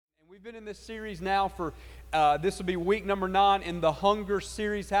We've been in this series now for, this will be week number 9 in the Hunger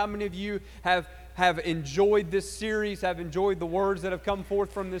series. How many of you have enjoyed this series, have enjoyed the words that have come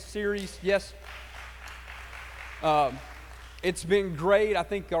forth from this series? Yes? It's been great. I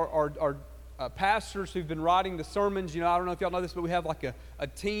think our pastors who've been writing the sermons, I don't know if y'all know this, but we have like a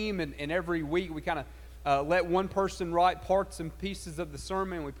team, and every week we kind of let one person write parts and pieces of the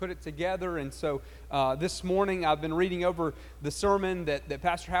sermon, and we put it together. And so this morning I've been reading over the sermon that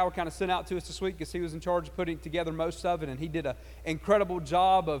Pastor Howard kind of sent out to us this week, because he was in charge of putting together most of it, and he did an incredible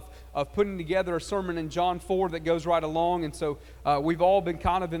job of putting together a sermon in John 4 that goes right along. And so we've all been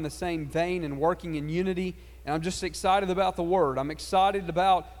kind of in the same vein and working in unity, and I'm just excited about the Word. I'm excited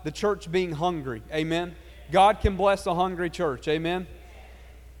about the church being hungry. Amen. God can bless a hungry church. Amen.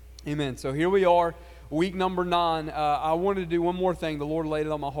 Amen. So here we are. Week number 9, I wanted to do one more thing. The Lord laid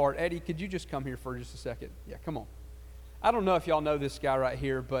it on my heart. Eddie, could you just come here for just a second? Yeah, come on. I don't know if y'all know this guy right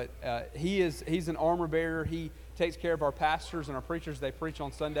here, but he's an armor bearer. He takes care of our pastors and our preachers. They preach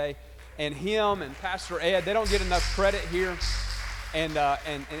on Sunday. And him and Pastor Ed, they don't get enough credit here. And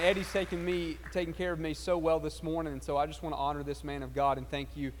Eddie's taking care of me so well this morning. And so I just want to honor this man of God and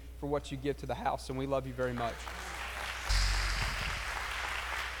thank you for what you give to the house. And we love you very much.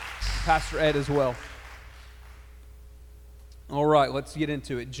 Pastor Ed as well. All right, let's get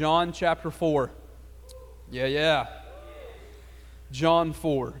into it. John chapter 4. Yeah. John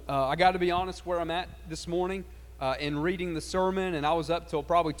 4. I got to be honest where I'm at this morning in reading the sermon, and I was up till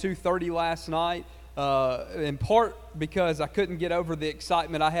probably 2:30 last night, in part because I couldn't get over the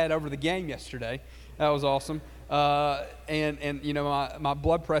excitement I had over the game yesterday. That was awesome. And my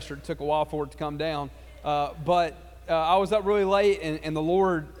blood pressure, it took a while for it to come down. But I was up really late, and the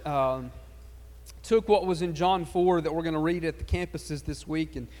Lord took what was in John 4 that we're going to read at the campuses this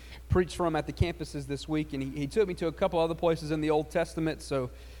week and preach from at the campuses this week, and he took me to a couple other places in the Old Testament.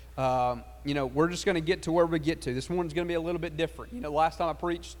 So we're just going to get to where we get to. This morning's going to be a little bit different. Last time I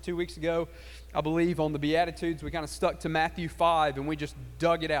preached 2 weeks ago, I believe, on the Beatitudes, we kind of stuck to Matthew 5 and we just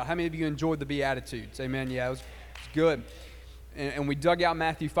dug it out. How many of you enjoyed the Beatitudes? Amen. Yeah, it was good. And we dug out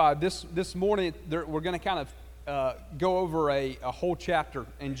Matthew 5. This morning we're going to kind of go over a whole chapter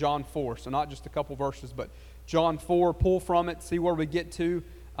in John 4. So not just a couple verses, but John 4, pull from it, see where we get to.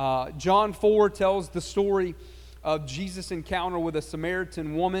 John 4 tells the story of Jesus' encounter with a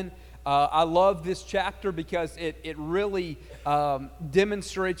Samaritan woman. I love this chapter because it really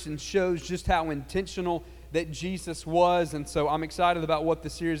demonstrates and shows just how intentional that Jesus was. And so I'm excited about what the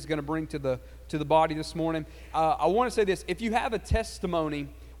series is going to bring to the body this morning. I want to say this. If you have a testimony,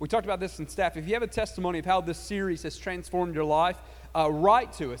 we talked about this in staff. If you have a testimony of how this series has transformed your life,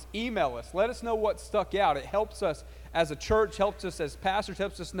 write to us, email us. Let us know what stuck out. It helps us as a church, helps us as pastors,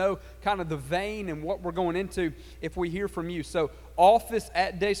 helps us know kind of the vein and what we're going into if we hear from you. So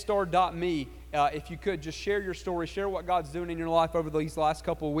office@daystar.me, if you could just share your story, share what God's doing in your life over these last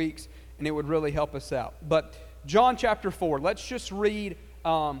couple of weeks, and it would really help us out. But John chapter 4, let's just read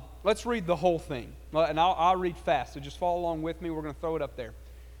the whole thing. And I'll read fast, so just follow along with me. We're going to throw it up there.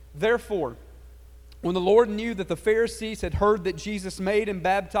 Therefore, when the Lord knew that the Pharisees had heard that Jesus made and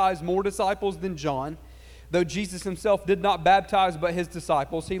baptized more disciples than John, though Jesus himself did not baptize but his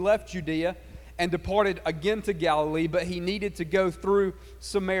disciples, he left Judea and departed again to Galilee, but he needed to go through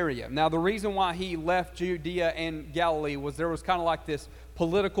Samaria. Now, the reason why he left Judea and Galilee was there was kind of like this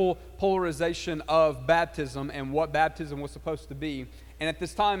political polarization of baptism and what baptism was supposed to be. And at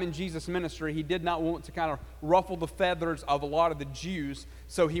this time in Jesus' ministry, he did not want to kind of ruffle the feathers of a lot of the Jews,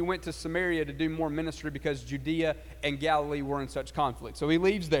 so he went to Samaria to do more ministry because Judea and Galilee were in such conflict. So he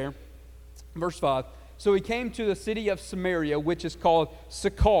leaves there. Verse 5, so he came to the city of Samaria, which is called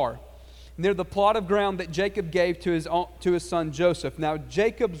Sychar, near the plot of ground that Jacob gave to his son Joseph. Now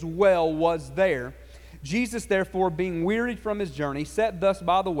Jacob's well was there. Jesus, therefore, being wearied from his journey, sat thus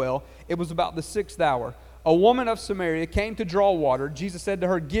by the well. It was about the 6th hour. A woman of Samaria came to draw water. Jesus said to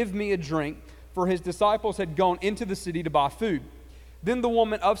her, "Give me a drink," for his disciples had gone into the city to buy food. Then the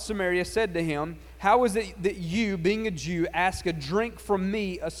woman of Samaria said to him, "How is it that you, being a Jew, ask a drink from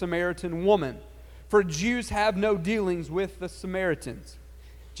me, a Samaritan woman? For Jews have no dealings with the Samaritans."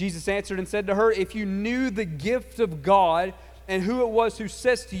 Jesus answered and said to her, "If you knew the gift of God and who it was who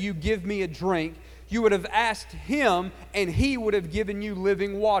says to you, 'Give me a drink,' you would have asked him, and he would have given you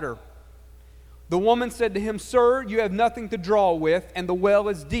living water." The woman said to him, "Sir, you have nothing to draw with, and the well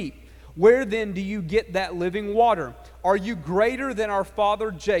is deep. Where then do you get that living water? Are you greater than our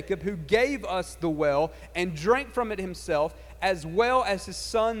father Jacob, who gave us the well and drank from it himself, as well as his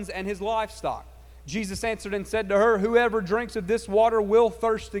sons and his livestock?" Jesus answered and said to her, "Whoever drinks of this water will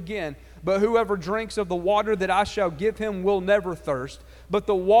thirst again. But whoever drinks of the water that I shall give him will never thirst. But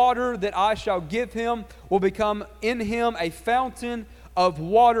the water that I shall give him will become in him a fountain of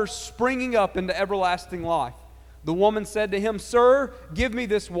water springing up into everlasting life. The woman said to him, Sir, give me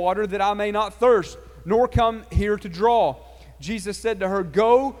this water that I may not thirst, nor come here to draw. Jesus said to her,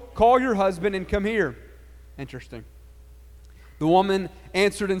 Go, call your husband and come here. Interesting. The woman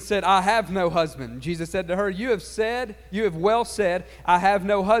answered and said, I have no husband. Jesus said to her, You have well said, I have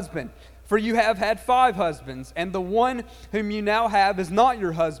no husband. For you have had 5 husbands, and the one whom you now have is not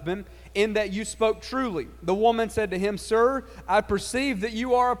your husband, in that you spoke truly. The woman said to him, Sir, I perceive that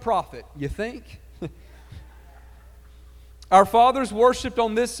you are a prophet. You think? Our fathers worshipped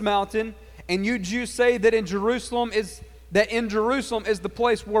on this mountain, and you Jews say that in Jerusalem is the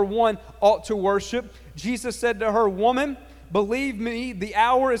place where one ought to worship. Jesus said to her, Woman, believe me, the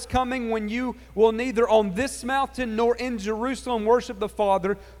hour is coming when you will neither on this mountain nor in Jerusalem worship the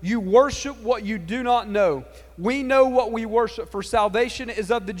Father. You worship what you do not know. We know what we worship, for salvation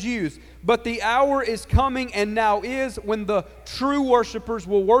is of the Jews. But the hour is coming, and now is, when the true worshipers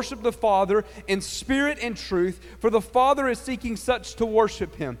will worship the Father in spirit and truth, for the Father is seeking such to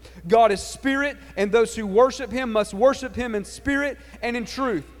worship Him. God is spirit, and those who worship Him must worship Him in spirit and in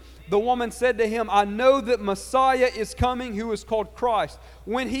truth. The woman said to him, I know that Messiah is coming, who is called Christ.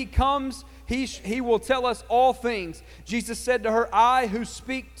 When He comes, He will tell us all things. Jesus said to her, I who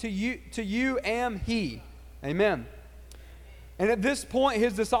speak to you am He. Amen. And at this point,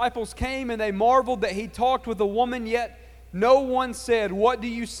 His disciples came, and they marveled that He talked with a woman, yet no one said, What do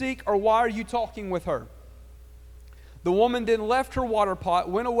you seek, or why are you talking with her? The woman then left her water pot,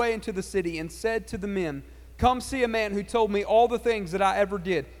 went away into the city, and said to the men, Come see a man who told me all the things that I ever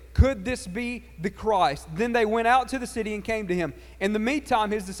did. Could this be the Christ? Then they went out to the city and came to Him. In the meantime,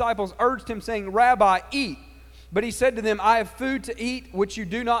 His disciples urged Him, saying, Rabbi, eat. But He said to them, I have food to eat which you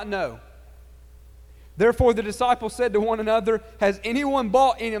do not know. Therefore the disciples said to one another, Has anyone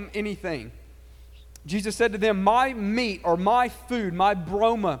bought Him anything? Jesus said to them, My meat, or my food, my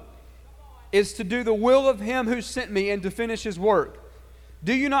broma, is to do the will of Him who sent me and to finish His work.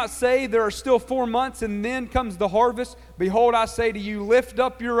 Do you not say there are still 4 months and then comes the harvest? Behold, I say to you, lift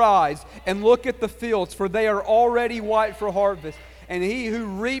up your eyes and look at the fields, for they are already white for harvest. And he who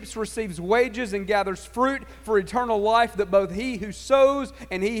reaps receives wages and gathers fruit for eternal life, that both he who sows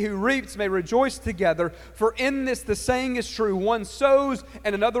and he who reaps may rejoice together. For in this the saying is true, one sows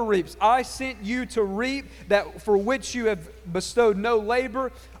and another reaps. I sent you to reap that for which you have bestowed no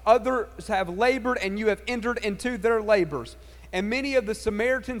labor. Others have labored, and you have entered into their labors. And many of the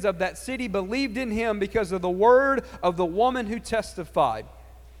Samaritans of that city believed in Him because of the word of the woman who testified.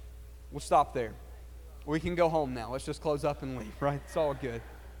 We'll stop there. We can go home now. Let's just close up and leave, right? It's all good.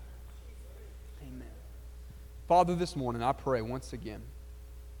 Amen. Father, this morning I pray once again,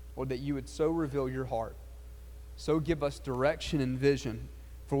 Lord, that You would so reveal Your heart, so give us direction and vision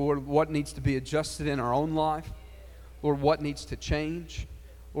for, Lord, what needs to be adjusted in our own life, Lord, what needs to change,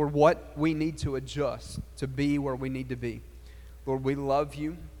 Lord, what we need to adjust to be where we need to be. Lord, we love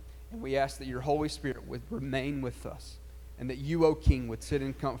You, and we ask that Your Holy Spirit would remain with us, and that You, O King, would sit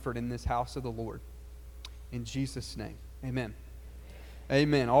in comfort in this house of the Lord. In Jesus' name, amen.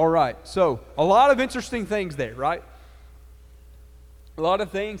 Amen. All right, so a lot of interesting things there, right? A lot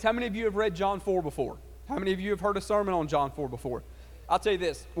of things. How many of you have read John 4 before? How many of you have heard a sermon on John 4 before? I'll tell you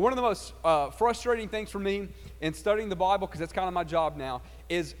this, one of the most frustrating things for me in studying the Bible, because that's kind of my job now,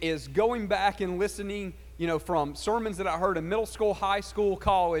 is going back and listening, from sermons that I heard in middle school, high school,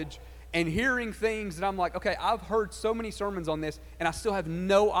 college, and hearing things that I'm like, okay, I've heard so many sermons on this, and I still have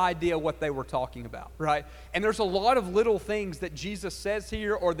no idea what they were talking about, right? And there's a lot of little things that Jesus says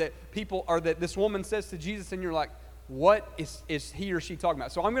here, or that this woman says to Jesus, and you're like, what is he or she talking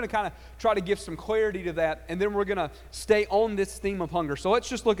about? So I'm going to kind of try to give some clarity to that, and then we're going to stay on this theme of hunger. So let's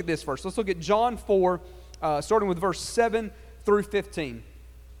just look at this first. Let's look at John 4, starting with verse 7 through 15.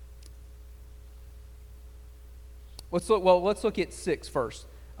 Let's look at 6 first.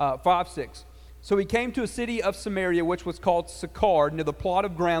 5, 6. So he came to a city of Samaria, which was called Sychar, near the plot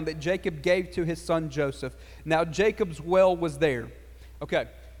of ground that Jacob gave to his son Joseph. Now Jacob's well was there. Okay,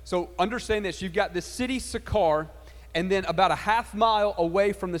 so understand this. You've got this city Sychar, and then about a half mile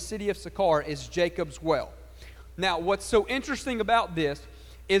away from the city of Sychar is Jacob's well. Now, what's so interesting about this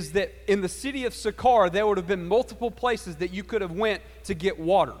is that in the city of Sychar, there would have been multiple places that you could have went to get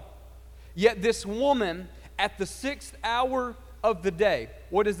water. Yet this woman, at the 6th hour of the day,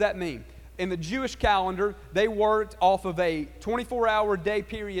 what does that mean? In the Jewish calendar, they worked off of a 24-hour day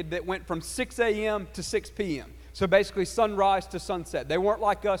period that went from 6 a.m. to 6 p.m. So basically sunrise to sunset. They weren't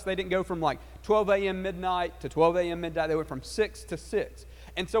like us. They didn't go from like 12 a.m. midnight to 12 a.m. midnight. They went from 6 to 6.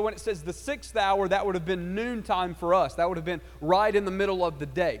 And so when it says the 6th hour, that would have been noontime for us. That would have been right in the middle of the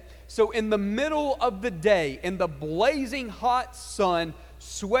day. So in the middle of the day, in the blazing hot sun,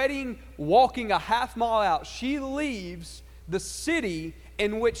 sweating, walking a half mile out, she leaves the city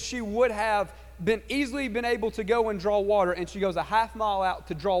in which she would have easily been able to go and draw water, and she goes a half mile out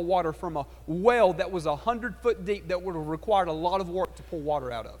to draw water from a well that was 100 foot deep that would have required a lot of work to pull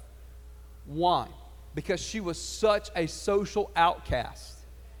water out of. Why? Because she was such a social outcast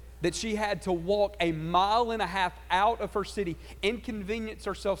that she had to walk a mile and a half out of her city, inconvenience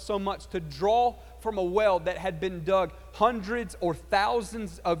herself so much to draw from a well that had been dug hundreds or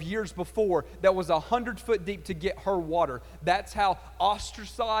thousands of years before that was 100 foot deep to get her water. That's how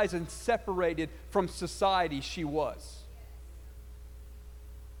ostracized and separated from society she was.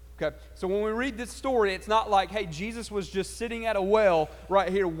 Okay, so when we read this story, it's not like, hey, Jesus was just sitting at a well right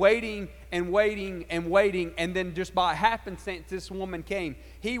here waiting and waiting and waiting, and then just by happenstance this woman came.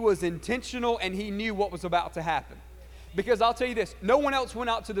 He was intentional and he knew what was about to happen. Because I'll tell you this, no one else went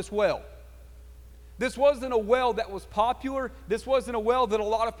out to this well. This wasn't a well that was popular. This wasn't a well that a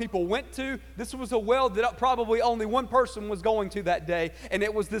lot of people went to. This was a well that probably only one person was going to that day, and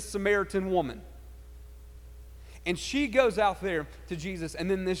it was this Samaritan woman. And she goes out there to Jesus, and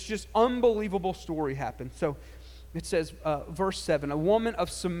then this just unbelievable story happens. So it says, verse 7, a woman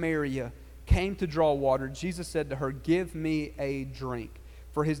of Samaria came to draw water. Jesus said to her, "Give me a drink."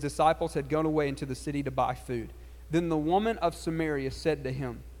 For his disciples had gone away into the city to buy food. Then the woman of Samaria said to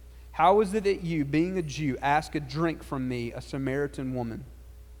him, "How is it that you, being a Jew, ask a drink from me, a Samaritan woman?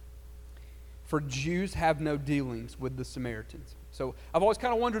 For Jews have no dealings with the Samaritans." So I've always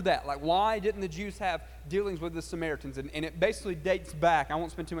kind of wondered that, like, why didn't the Jews have dealings with the Samaritans? And it basically dates back, I won't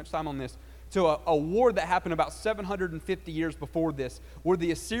spend too much time on this, to a war that happened about 750 years before this, where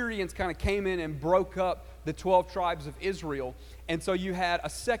the Assyrians kind of came in and broke up the 12 tribes of Israel. And so you had a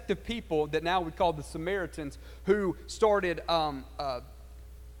sect of people that now we call the Samaritans who started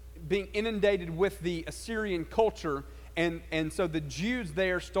being inundated with the Assyrian culture. And so the Jews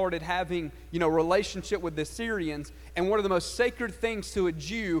there started having, relationship with the Assyrians. And one of the most sacred things to a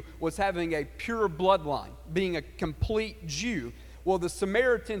Jew was having a pure bloodline, being a complete Jew. Well, the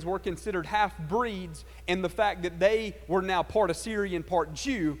Samaritans were considered half-breeds in the fact that they were now part Assyrian, part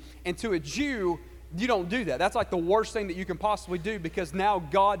Jew. And to a Jew, you don't do that. That's like the worst thing that you can possibly do, because now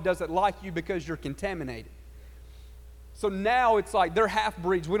God doesn't like you because you're contaminated. So now it's like they're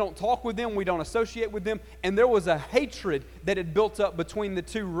half-breeds. We don't talk with them. We don't associate with them. And there was a hatred that had built up between the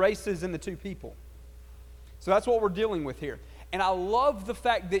two races and the two people. So that's what we're dealing with here. And I love the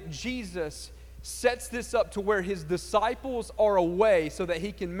fact that Jesus sets this up to where his disciples are away so that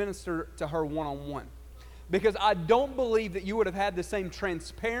he can minister to her one-on-one. Because I don't believe that you would have had the same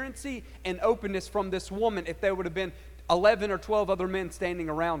transparency and openness from this woman if there would have been 11 or 12 other men standing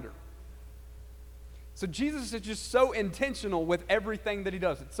around her. So Jesus is just so intentional with everything that he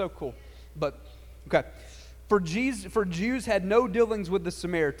does. It's so cool. But, okay. For Jews had no dealings with the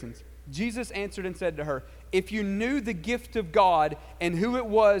Samaritans. Jesus answered and said to her, "If you knew the gift of God and who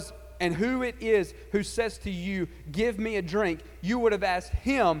it is who says to you, 'Give me a drink,' you would have asked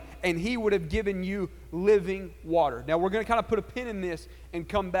him, and he would have given you living water." Now, we're going to kind of put a pin in this and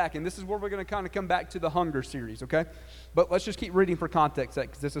come back. And this is where we're going to kind of come back to the hunger series, okay? But let's just keep reading for context sake,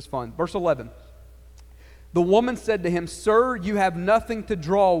 because this is fun. Verse 11. The woman said to him, "Sir, you have nothing to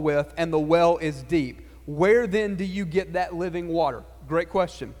draw with, and the well is deep. Where then do you get that living water?" Great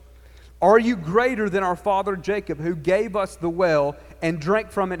question. "Are you greater than our father Jacob, who gave us the well and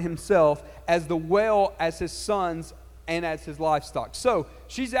drank from it himself, as the well as his sons and as his livestock?" So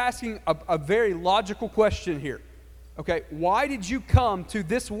she's asking a very logical question here. Okay, why did you come to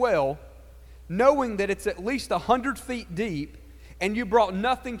this well knowing that it's at least 100 feet deep and you brought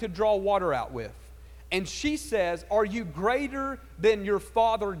nothing to draw water out with? And she says, "Are you greater than your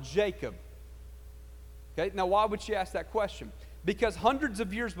father Jacob?" Okay, now why would she ask that question? Because hundreds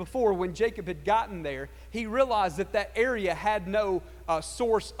of years before, when Jacob had gotten there, he realized that that area had no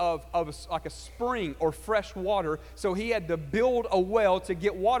source of like a spring or fresh water, so he had to build a well to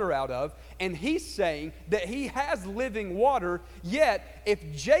get water out of. And he's saying that he has living water, yet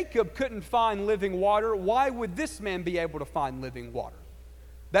if Jacob couldn't find living water, why would this man be able to find living water?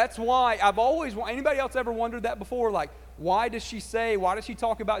 That's why anybody else ever wondered that before? Like, why does she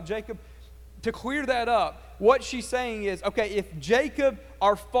talk about Jacob? To clear that up, what she's saying is, okay, if Jacob,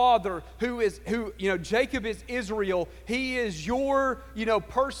 our father, Jacob is Israel, he is your,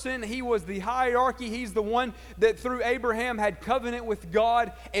 person, he was the hierarchy, he's the one that through Abraham had covenant with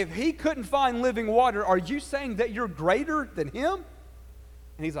God. If he couldn't find living water, are you saying that you're greater than him?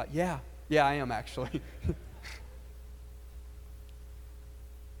 And he's like, yeah, I am actually.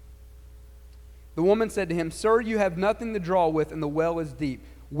 The woman said to him, Sir, you have nothing to draw with, and the well is deep.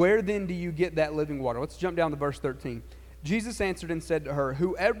 Where then do you get that living water? Let's jump down to verse 13. Jesus answered and said to her,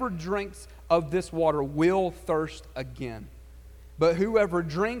 Whoever drinks of this water will thirst again. But whoever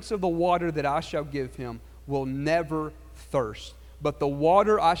drinks of the water that I shall give him will never thirst. But the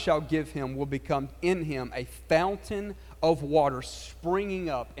water I shall give him will become in him a fountain of water springing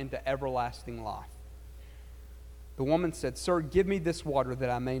up into everlasting life. The woman said, Sir, give me this water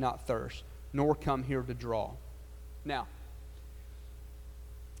that I may not thirst, nor come here to draw. Now,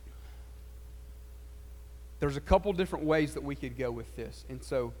 there's a couple different ways that we could go with this. And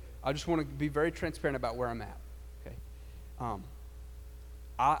so I just want to be very transparent about where I'm at. Okay.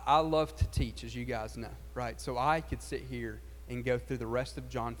 I love to teach, as you guys know, right? So I could sit here and go through the rest of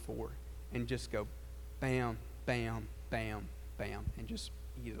John 4 and just go bam, bam, bam, bam, and just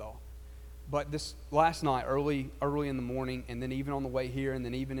eat it all. But this last night, early in the morning, and then even on the way here, and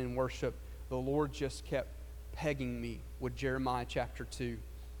then even in worship, the Lord just kept pegging me with Jeremiah chapter 2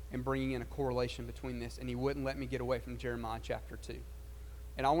 and bringing in a correlation between this, and He wouldn't let me get away from Jeremiah chapter 2.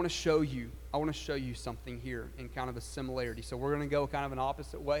 And I want to show you something here in kind of a similarity. So we're going to go kind of an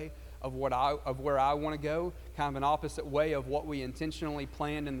opposite way of where I want to go, kind of an opposite way of what we intentionally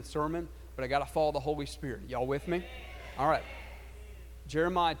planned in the sermon, but I got to follow the Holy Spirit. Y'all with me? All right.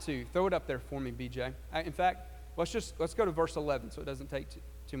 Jeremiah 2. Throw it up there for me, BJ. In fact, let's go to verse 11 so it doesn't take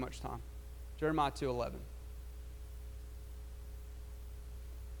too much time. Jeremiah 2:11.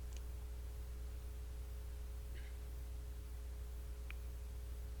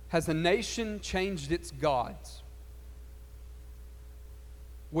 Has a nation changed its gods,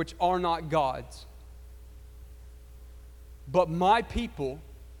 which are not gods? But my people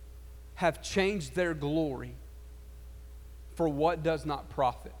have changed their glory for what does not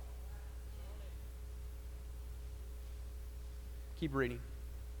profit. Keep reading.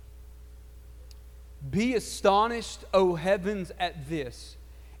 Be astonished, O heavens, at this,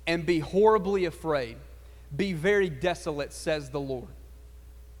 and be horribly afraid. Be very desolate, says the Lord.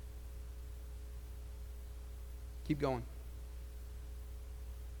 Keep going.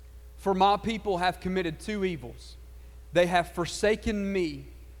 For my people have committed two evils. They have forsaken me,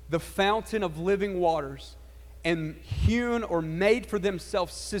 the fountain of living waters, and hewn or made for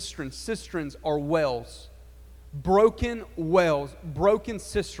themselves cisterns. Cisterns are wells. Broken wells, broken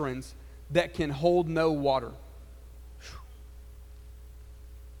cisterns that can hold no water.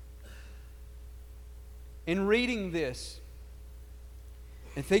 In reading this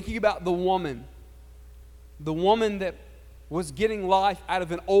and thinking about the woman that was getting life out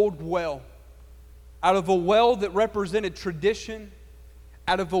of an old well, out of a well that represented tradition,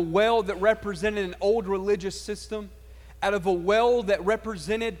 out of a well that represented an old religious system, out of a well that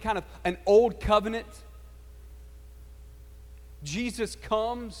represented kind of an old covenant. Jesus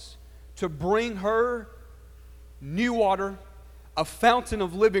comes to bring her new water, a fountain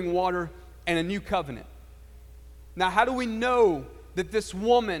of living water, and a new covenant. Now, how do we know that this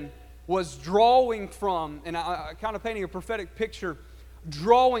woman was drawing from, and I kind of painting a prophetic picture,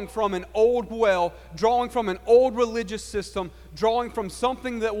 drawing from an old well, drawing from an old religious system, drawing from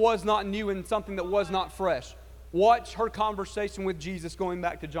something that was not new and something that was not fresh? Watch her conversation with Jesus going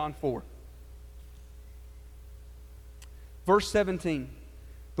back to John 4. Verse 17.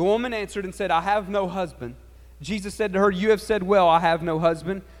 The woman answered and said, I have no husband. Jesus said to her, You have said well, I have no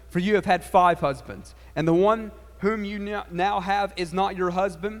husband, for you have had 5 husbands, and the one whom you now have is not your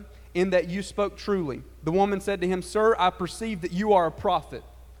husband, in that you spoke truly. The woman said to him, Sir, I perceive that you are a prophet.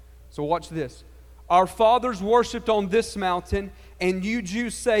 So watch this. Our fathers worshipped on this mountain, and you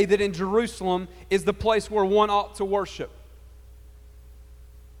Jews say that in Jerusalem is the place where one ought to worship.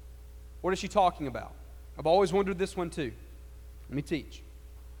 What is she talking about? I've always wondered this one too. Let me teach.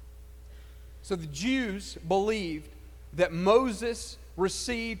 So the Jews believed that Moses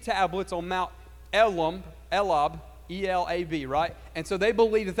received tablets on Mount Elab, E-L-A-B, right? And so they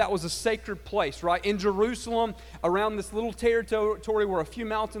believed that that was a sacred place, right? In Jerusalem, around this little territory where a few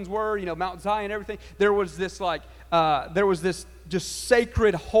mountains were, Mount Zion and everything, there was this just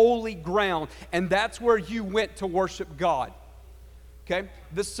sacred, holy ground, and that's where you went to worship God. Okay?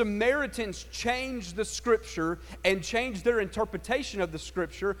 The Samaritans changed the Scripture and changed their interpretation of the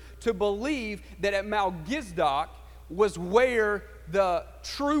Scripture to believe that at Mount Gizdock was where the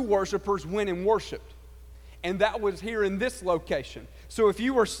true worshipers went and worshiped. And that was here in this location. So if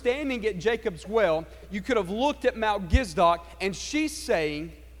you were standing at Jacob's well, you could have looked at Mount Gizdock, and she's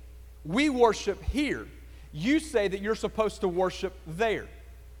saying, we worship here. You say that you're supposed to worship there.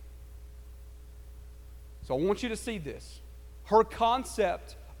 So I want you to see this. Her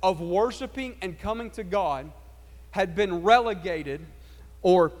concept of worshiping and coming to God had been relegated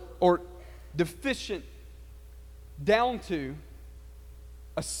or deficient, down to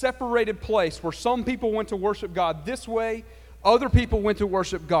a separated place where some people went to worship God this way, other people went to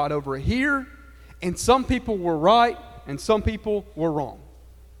worship God over here, and some people were right and some people were wrong.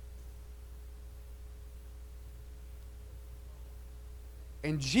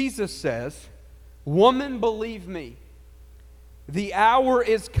 And Jesus says, "Woman, believe me, the hour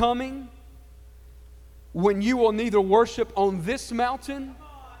is coming when you will neither worship on this mountain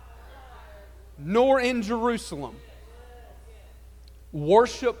nor in Jerusalem.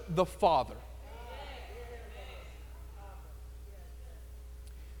 Worship the Father."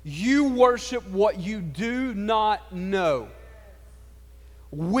 You worship what you do not know.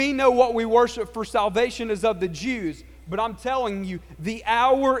 We know what we worship, for salvation is of the Jews. But I'm telling you, the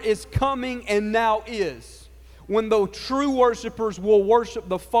hour is coming and now is, when the true worshipers will worship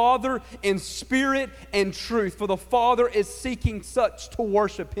the Father in spirit and truth. For the Father is seeking such to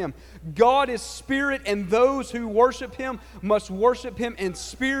worship Him. God is spirit, and those who worship Him must worship Him in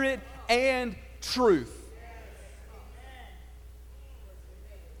spirit and truth.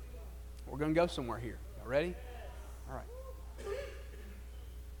 We're going to go somewhere here. Y'all ready? All right.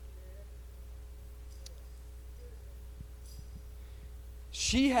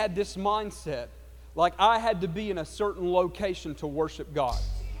 She had this mindset, like I had to be in a certain location to worship God.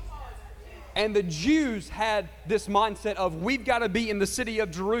 And the Jews had this mindset of, we've got to be in the city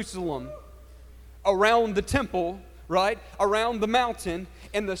of Jerusalem, around the temple, right? Around the mountain,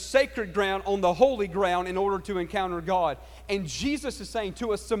 in the sacred ground, on the holy ground, in order to encounter God. And Jesus is saying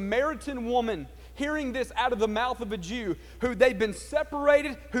to a Samaritan woman, hearing this out of the mouth of a Jew, who they've been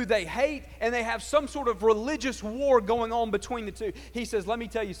separated, who they hate, and they have some sort of religious war going on between the two. He says, let me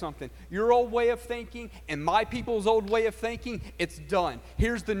tell you something. Your old way of thinking and my people's old way of thinking, it's done.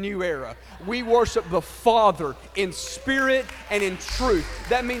 Here's the new era. We worship the Father in spirit and in truth.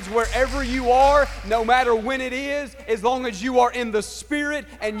 That means wherever you are, no matter when it is, as long as you are in the spirit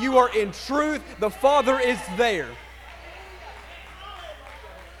and you are in truth, the Father is there.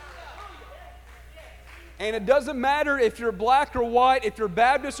 And it doesn't matter if you're black or white, if you're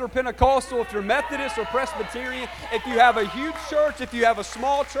Baptist or Pentecostal, if you're Methodist or Presbyterian, if you have a huge church, if you have a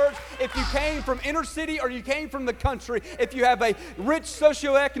small church, if you came from inner city or you came from the country, if you have a rich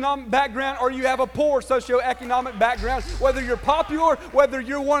socioeconomic background or you have a poor socioeconomic background, whether you're popular, whether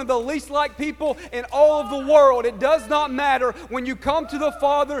you're one of the least liked people in all of the world, it does not matter. When you come to the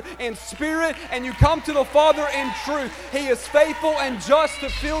Father in spirit and you come to the Father in truth, He is faithful and just to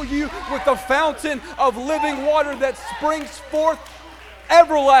fill you with the fountain of living water that springs forth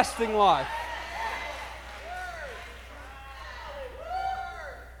everlasting life.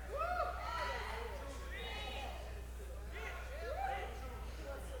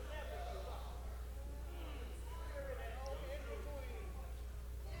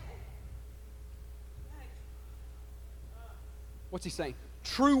 What's he saying?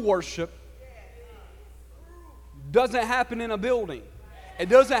 True worship doesn't happen in a building. It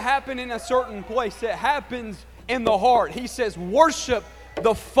doesn't happen in a certain place. It happens in the heart. He says, worship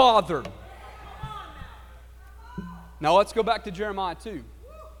the Father. Now let's go back to Jeremiah 2.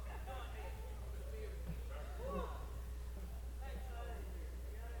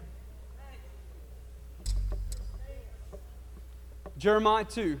 Jeremiah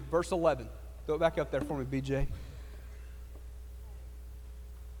 2, verse 11. Throw it back up there for me, BJ.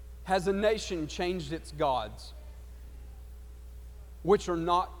 Has a nation changed its gods, which are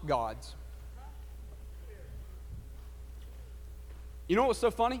not gods? You know what's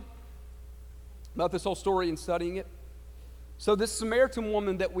so funny about this whole story and studying it? So this Samaritan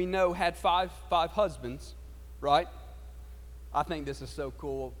woman that we know had five husbands, right? I think this is so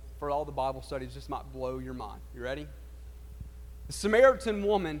cool. For all the Bible studies, this might blow your mind. You ready? The Samaritan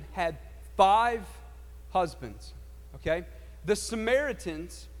woman had 5 husbands, okay? The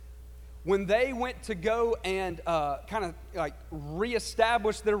Samaritans, when they went to go and kind of like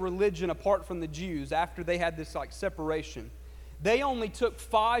reestablish their religion apart from the Jews after they had this like separation, they only took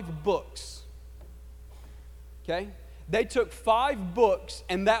 5 books. Okay? They took 5 books,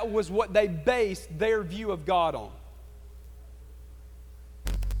 and that was what they based their view of God on.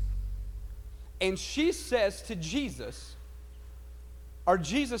 And she says to Jesus, or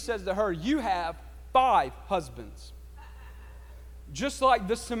Jesus says to her, you have 5 husbands. Just like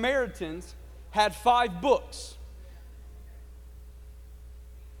the Samaritans had 5 books.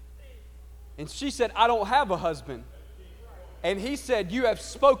 And she said, I don't have a husband. And he said, you have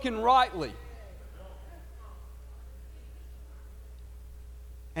spoken rightly.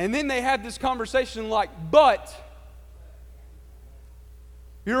 And then they had this conversation like, but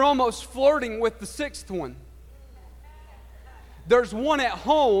you're almost flirting with the 6th one. There's one at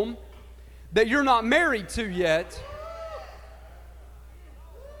home that you're not married to yet.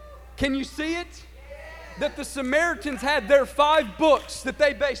 Can you see it? That the Samaritans had their 5 books that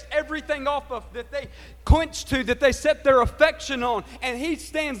they based everything off of, that they clinched to, that they set their affection on. And he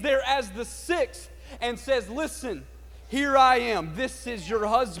stands there as the 6th and says, listen, here I am. This is your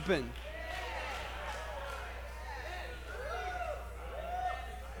husband.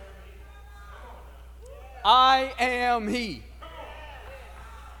 I am he.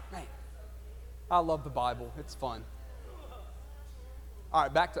 Man, I love the Bible. It's fun. All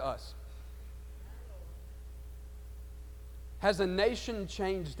right, back to us. Has a nation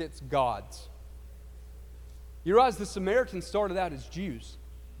changed its gods? You realize the Samaritans started out as Jews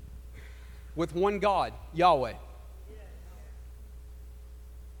with one God, Yahweh.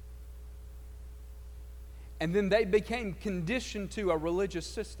 And then they became conditioned to a religious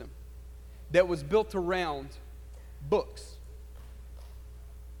system that was built around books.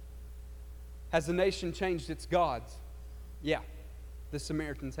 Has the nation changed its gods? Yeah, the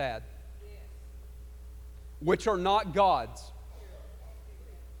Samaritans had. Which are not gods.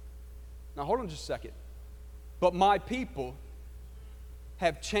 Now hold on just a second. But my people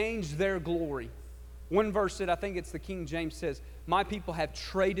have changed their glory. One verse that I think it's the King James says, my people have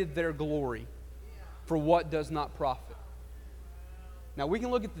traded their glory for what does not profit. Now we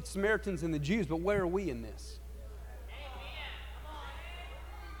can look at the Samaritans and the Jews, but where are we in this?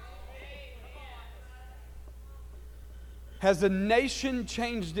 Has a nation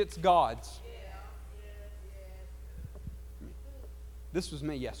changed its gods? This was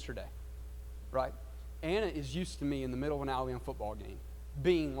me yesterday, right? Anna is used to me in the middle of an Alabama football game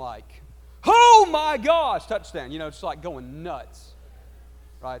being like, oh my gosh, touchdown. You know, it's like going nuts,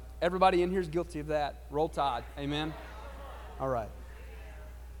 right? Everybody in here is guilty of that. Roll Tide, amen? All right.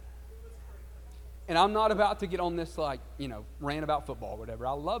 And I'm not about to get on this rant about football or whatever.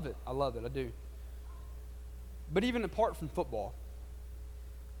 I love it, I do. But even apart from football,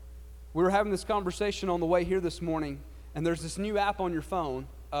 we were having this conversation on the way here this morning. And there's this new app on your phone,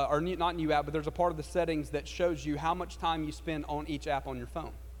 not new app, but there's a part of the settings that shows you how much time you spend on each app on your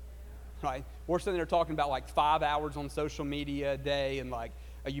phone, right? We're sitting there talking about like 5 hours on social media a day, and like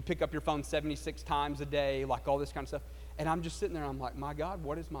you pick up your phone 76 times a day, like all this kind of stuff. And I'm just sitting there, I'm like, my God,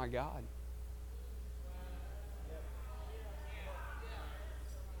 what is my God?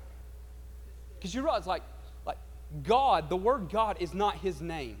 Because you realize, like God, the word God is not his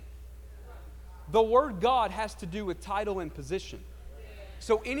name. The word God has to do with title and position.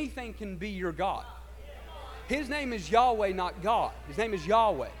 So anything can be your God. His name is Yahweh, not God. His name is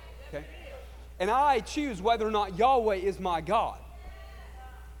Yahweh. Okay? And I choose whether or not Yahweh is my God.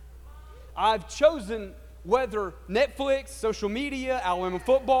 I've chosen whether Netflix, social media, Alabama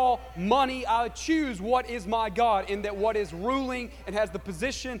football, money, I choose what is my God, in that what is ruling and has the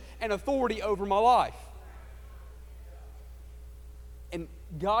position and authority over my life. And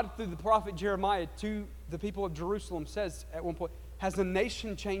God, through the prophet Jeremiah to the people of Jerusalem, says at one point, has the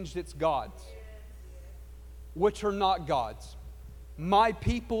nation changed its gods, which are not gods? My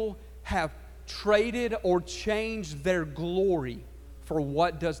people have traded or changed their glory for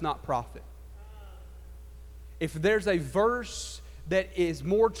what does not profit. If there's a verse that is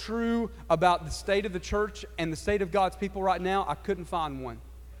more true about the state of the church and the state of God's people right now, I couldn't find one.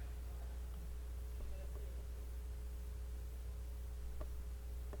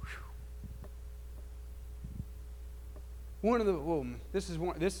 This is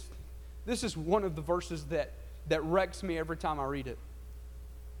one of the verses that wrecks me every time I read it.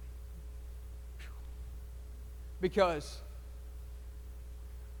 Because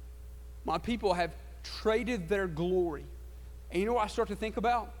my people have traded their glory. And you know what I start to think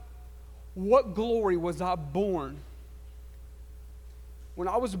about? What glory was I born? When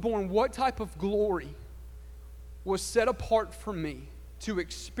I was born, what type of glory was set apart for me to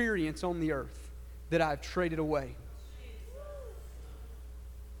experience on the earth that I've traded away?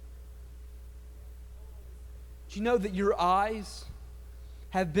 Do you know that your eyes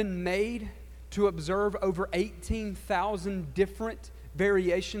have been made to observe over 18,000 different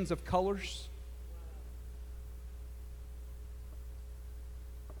variations of colors?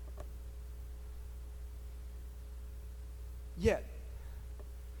 Yet,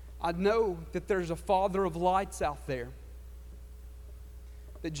 I know that there's a Father of lights out there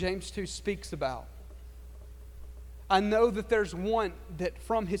that James 2 speaks about. I know that there's one that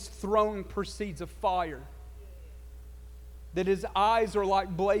from his throne proceeds a fire, that his eyes are like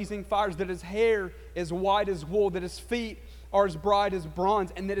blazing fires, that his hair is white as wool, that his feet are as bright as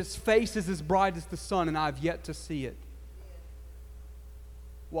bronze, and that his face is as bright as the sun, and I've yet to see it.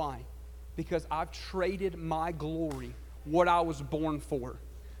 Why? Because I've traded my glory, what I was born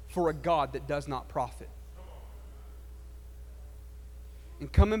for a God that does not profit.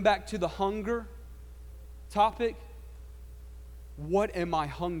 And coming back to the hunger topic, what am I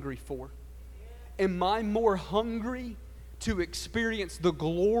hungry for? Am I more hungry to experience the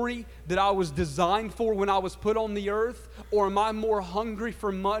glory that I was designed for when I was put on the earth? Or am I more hungry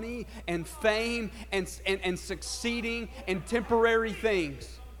for money and fame and succeeding and temporary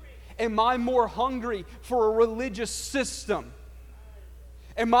things? Am I more hungry for a religious system?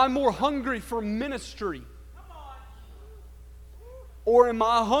 Am I more hungry for ministry? Or am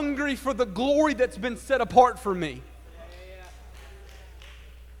I hungry for the glory that's been set apart for me?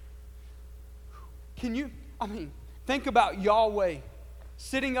 Think about Yahweh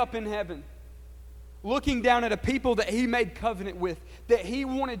sitting up in heaven, looking down at a people that He made covenant with, that He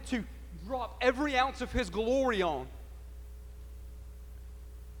wanted to drop every ounce of His glory on.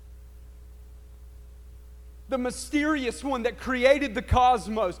 The mysterious one that created the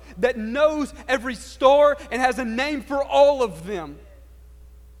cosmos, that knows every star and has a name for all of them.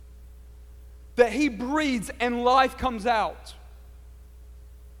 That He breathes and life comes out.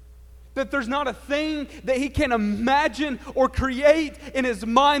 That there's not a thing that He can imagine or create in His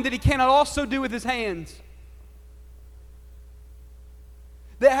mind that He cannot also do with His hands.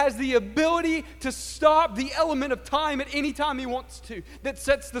 That has the ability to stop the element of time at any time He wants to. That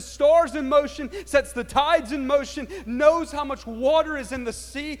sets the stars in motion, sets the tides in motion, knows how much water is in the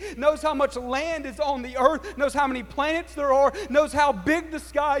sea, knows how much land is on the earth, knows how many planets there are, knows how big the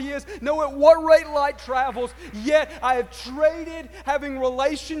sky is, knows at what rate light travels. Yet I have traded having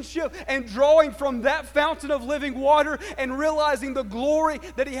relationship and drawing from that fountain of living water and realizing the glory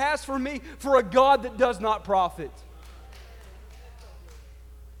that He has for me for a God that does not profit.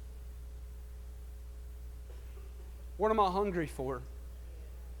 What am I hungry for?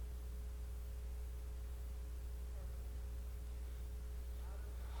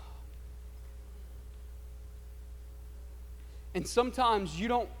 And sometimes you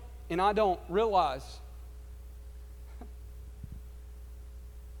don't, and I don't realize.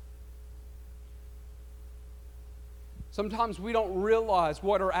 Sometimes we don't realize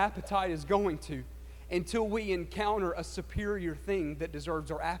what our appetite is going to until we encounter a superior thing that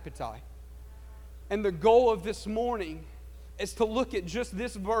deserves our appetite. And the goal of this morning is to look at just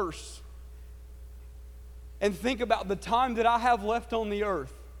this verse and think about the time that I have left on the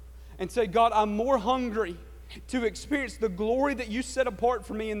earth and say, God, I'm more hungry to experience the glory that You set apart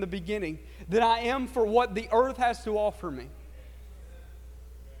for me in the beginning than I am for what the earth has to offer me.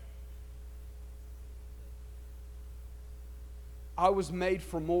 I was made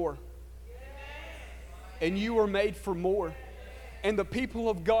for more. And you were made for more. And the people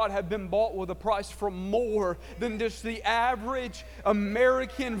of God have been bought with a price for more than just the average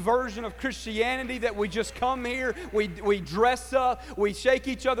American version of Christianity that we just come here, we dress up, we shake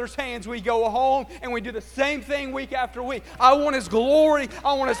each other's hands, we go home, and we do the same thing week after week. I want His glory,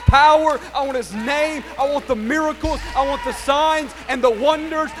 I want His power, I want His name, I want the miracles, I want the signs and the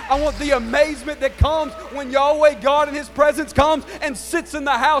wonders, I want the amazement that comes when Yahweh God in His presence comes and sits in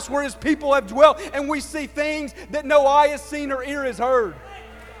the house where His people have dwelt, and we see things that no eye has seen or ear has heard.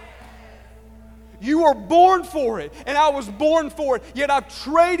 You were born for it, and I was born for it, yet I've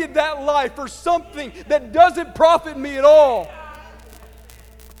traded that life for something that doesn't profit me at all.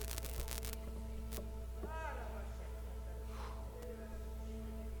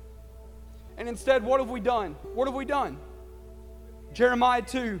 And instead, what have we done? What have we done? Jeremiah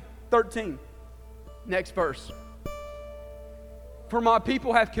 2:13. Next verse. For my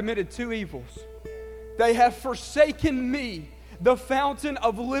people have committed two evils. They have forsaken me, the fountain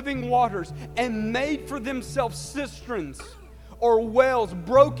of living waters, and made for themselves cisterns or wells,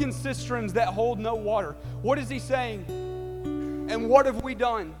 broken cisterns that hold no water. What is he saying? And what have we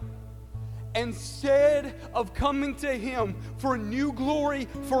done? Instead of coming to Him for new glory,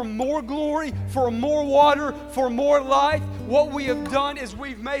 for more water, for more life, what we have done is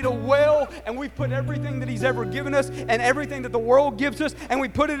we've made a well, and we've put everything that He's ever given us and everything that the world gives us, and we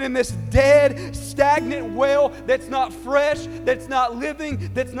put it in this dead, stagnant well that's not fresh, that's not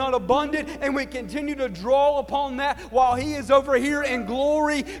living, that's not abundant, and we continue to draw upon that while He is over here in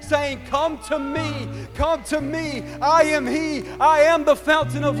glory saying, come to me, I am He, I am the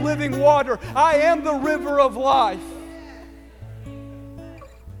fountain of living water, I am the river of life.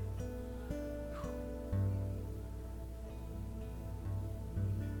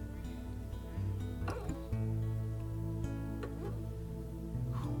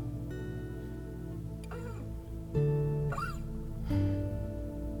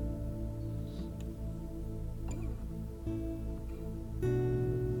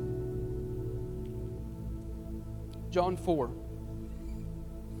 John 4.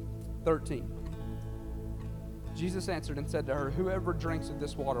 13. Jesus answered and said to her, whoever drinks of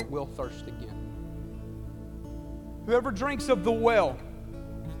this water will thirst again. Whoever drinks of the well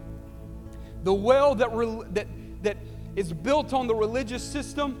that is built on the religious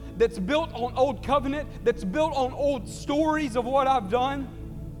system, that's built on old covenant, that's built on old stories of what I've done,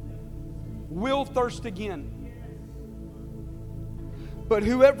 will thirst again. But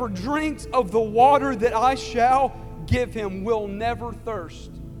whoever drinks of the water that I shall give him will never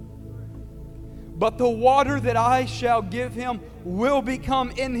thirst. But the water that I shall give him will become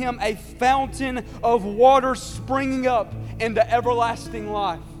in him a fountain of water springing up into everlasting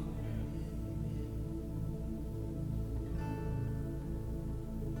life.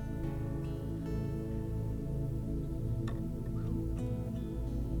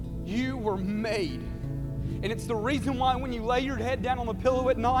 You were made. And it's the reason why when you lay your head down on the pillow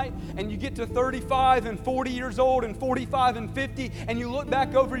at night and you get to 35 and 40 years old and 45 and 50 and you look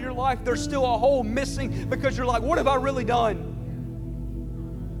back over your life, there's still a hole missing because you're like, what have I really done?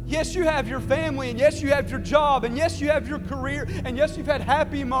 Yes, you have your family, and yes, you have your job, and yes, you have your career, and yes, you've had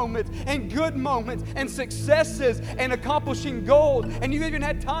happy moments and good moments and successes and accomplishing goals, and you've even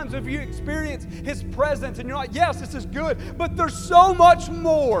had times of you experience His presence and you're like, yes, this is good, but there's so much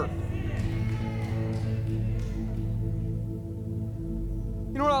more.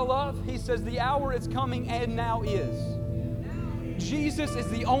 You know what I love? He says, the hour is coming and now is. Jesus is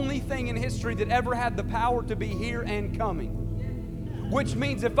the only thing in history that ever had the power to be here and coming. Which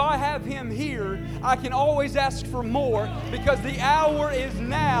means if I have Him here, I can always ask for more because the hour is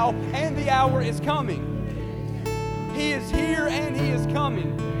now and the hour is coming. He is here and He is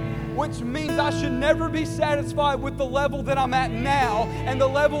coming. Which means I should never be satisfied with the level that I'm at now and the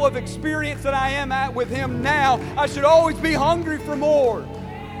level of experience that I am at with Him now. I should always be hungry for more.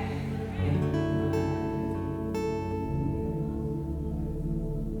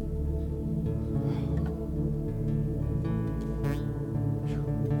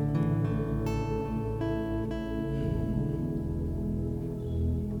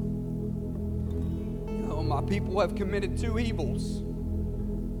 My people have committed two evils.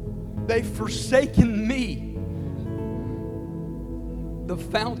 They've forsaken me, the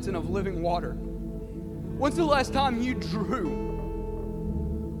fountain of living water. When's the last time you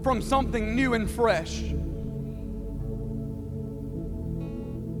drew from something new and fresh?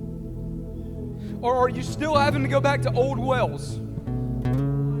 Or are you still having to go back to old wells?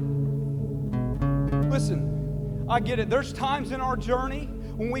 Listen, I get it. There's times in our journey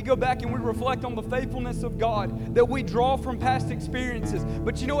when we go back and we reflect on the faithfulness of God, that we draw from past experiences.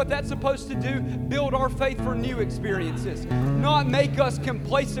 But you know what that's supposed to do? Build our faith for new experiences, not make us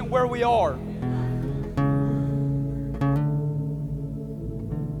complacent where we are.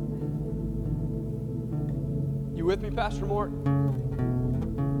 You with me, Pastor Mark?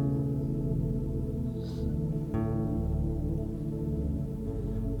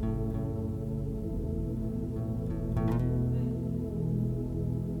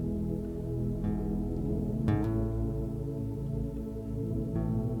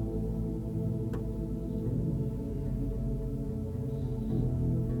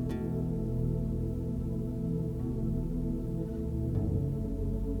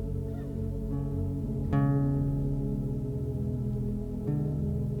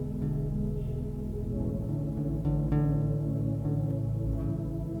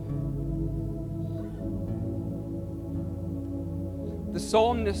 The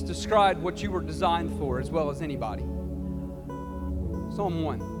psalmist described what you were designed for as well as anybody. Psalm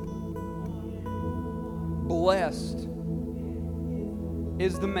 1. Blessed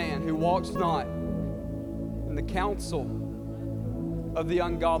is the man who walks not in the counsel of the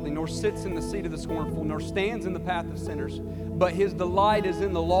ungodly, nor sits in the seat of the scornful, nor stands in the path of sinners, but his delight is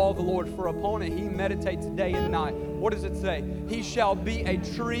in the law of the Lord, for upon it he meditates day and night. What does it say? He shall be a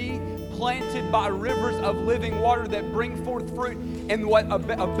tree planted by rivers of living water that bring forth fruit. And what a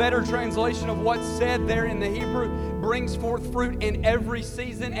better translation of what's said there in the Hebrew, brings forth fruit in every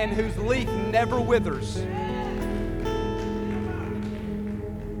season and whose leaf never withers.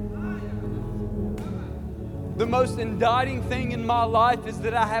 The most indicting thing in my life is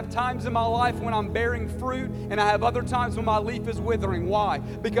that I have times in my life when I'm bearing fruit and I have other times when my leaf is withering. Why?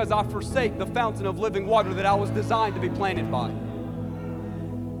 Because I forsake the fountain of living water that I was designed to be planted by.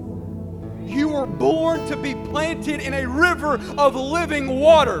 You were born to be planted in a river of living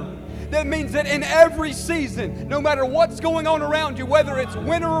water. That means that in every season, no matter what's going on around you, whether it's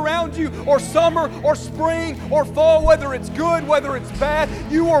winter around you or summer or spring or fall, whether it's good, whether it's bad,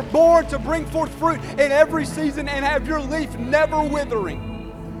 you are born to bring forth fruit in every season and have your leaf never withering.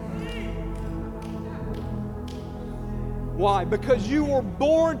 Why? Because you were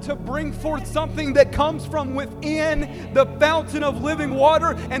born to bring forth something that comes from within the fountain of living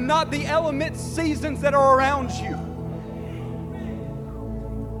water and not the element seasons that are around you.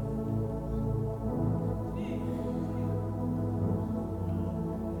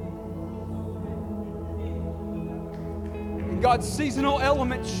 And God's seasonal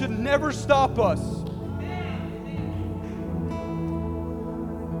elements should never stop us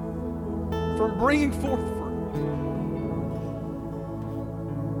from bringing forth fruit.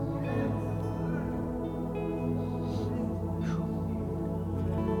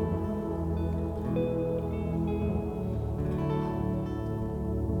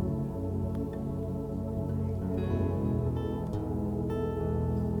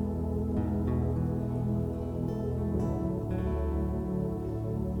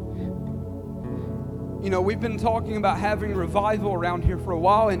 You know, we've been talking about having revival around here for a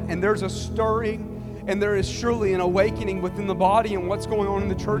while, and there's a stirring, and there is surely an awakening within the body and what's going on in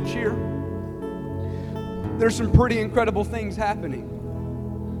the church here. There's some pretty incredible things happening.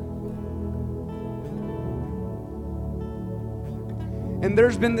 And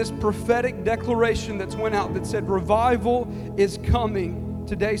there's been this prophetic declaration that's went out that said revival is coming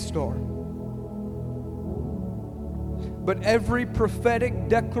to Daystar. But every prophetic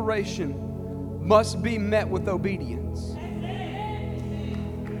declaration must be met with obedience.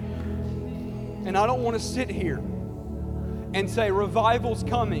 And I don't want to sit here and say revival's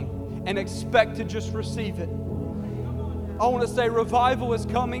coming and expect to just receive it. I want to say revival is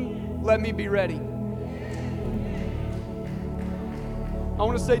coming, let me be ready. I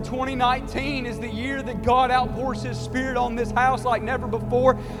want to say 2019 is the year that God outpours His Spirit on this house like never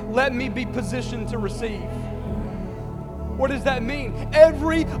before. Let me be positioned to receive. What does that mean?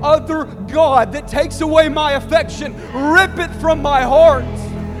 Every other god that takes away my affection, rip it from my heart.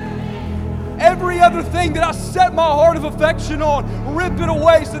 Every other thing that I set my heart of affection on, rip it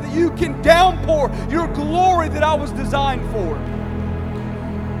away so that you can downpour your glory that I was designed for.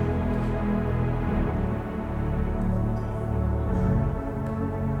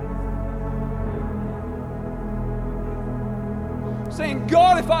 Saying,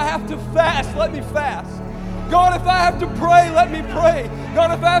 God, if I have to fast, let me fast. God, if I have to pray, let me pray.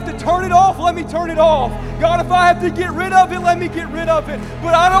 God, if I have to turn it off, let me turn it off. God, if I have to get rid of it, let me get rid of it.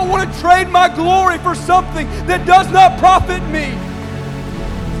 But I don't want to trade my glory for something that does not profit me.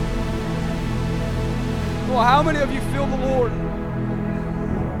 Well, how many of you feel the Lord?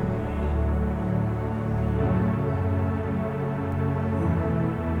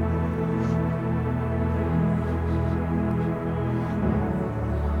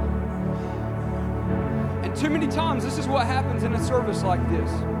 Too many times, this is what happens in a service like this.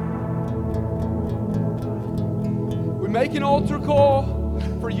 We make an altar call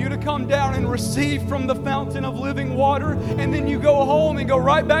for you to come down and receive from the fountain of living water, and then you go home and go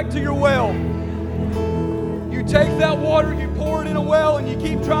right back to your well. You take that water, you pour it in a well, and you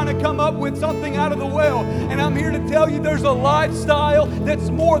keep trying to come up with something out of the well. And I'm here to tell you there's a lifestyle that's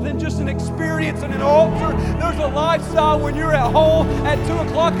more than just an experience and an altar. There's a lifestyle when you're at home at 2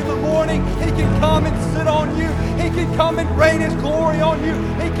 o'clock in the morning. He can come and sit on you. He can come and rain His glory on you.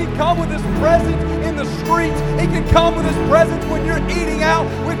 He can come with His presence in the streets. He can come with His presence when you're eating out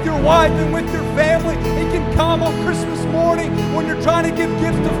with your wife and with your family. He can come on Christmas morning when you're trying to give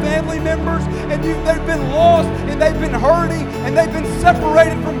gifts to family members and they've been lost and they've been hurting and they've been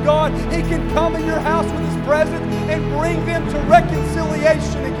separated from God. He can come in your house with His presence and bring them to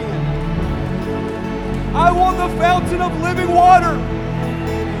reconciliation again. I want the fountain of living water.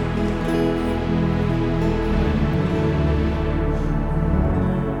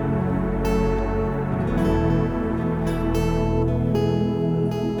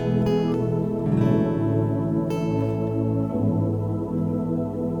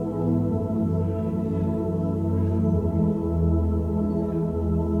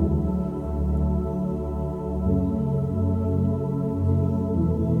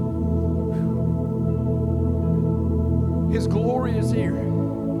 His glory is here,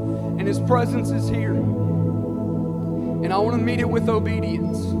 and His presence is here. And I want to meet it with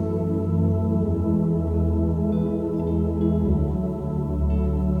obedience.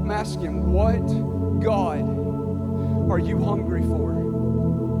 I'm asking, what God are you hungry for?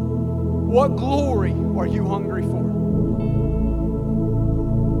 What glory are you hungry for?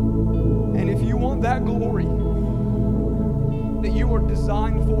 And if you want that glory that you were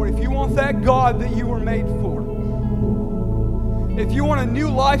designed for, if you want that God that you were made for, if you want a new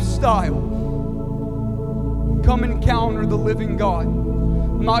lifestyle, come encounter the living God.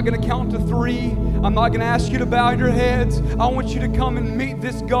 I'm not going to count to 3. I'm not going to ask you to bow your heads. I want you to come and meet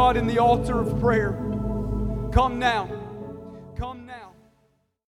this God in the altar of prayer. Come now.